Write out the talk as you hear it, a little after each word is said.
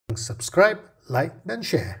Subscribe, like, dan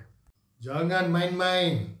share. Jangan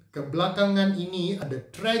main-main. Kebelakangan ini ada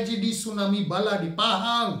tragedi tsunami bala di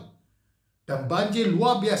Pahang dan banjir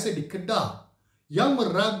luar biasa di Kedah yang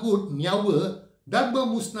meragut nyawa dan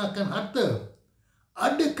memusnahkan harta.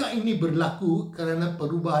 Adakah ini berlaku kerana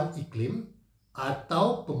perubahan iklim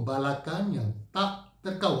atau pembalakan yang tak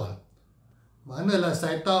terkawal? Manalah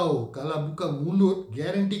saya tahu, kalau buka mulut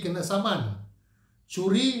garanti kena saman.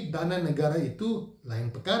 Curi dana negara itu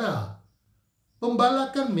lain perkara.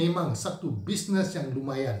 Pembalakan memang satu bisnes yang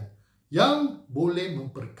lumayan, yang boleh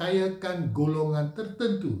memperkayakan golongan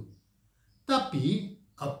tertentu. Tapi,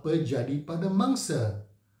 apa jadi pada mangsa?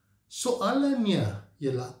 Soalannya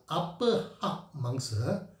ialah apa hak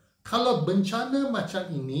mangsa kalau bencana macam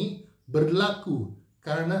ini berlaku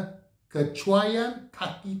kerana kecuaian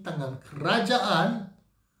kaki tangan kerajaan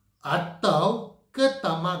atau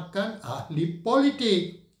ketamakan ahli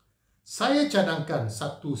politik. Saya cadangkan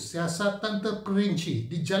satu siasatan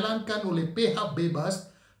terperinci dijalankan oleh pihak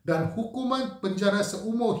bebas dan hukuman penjara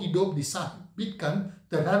seumur hidup disabitkan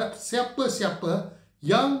terhadap siapa-siapa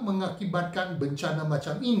yang mengakibatkan bencana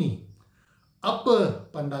macam ini.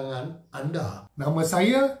 Apa pandangan anda? Nama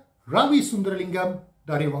saya Ravi Sundarlingam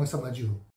dari Maju.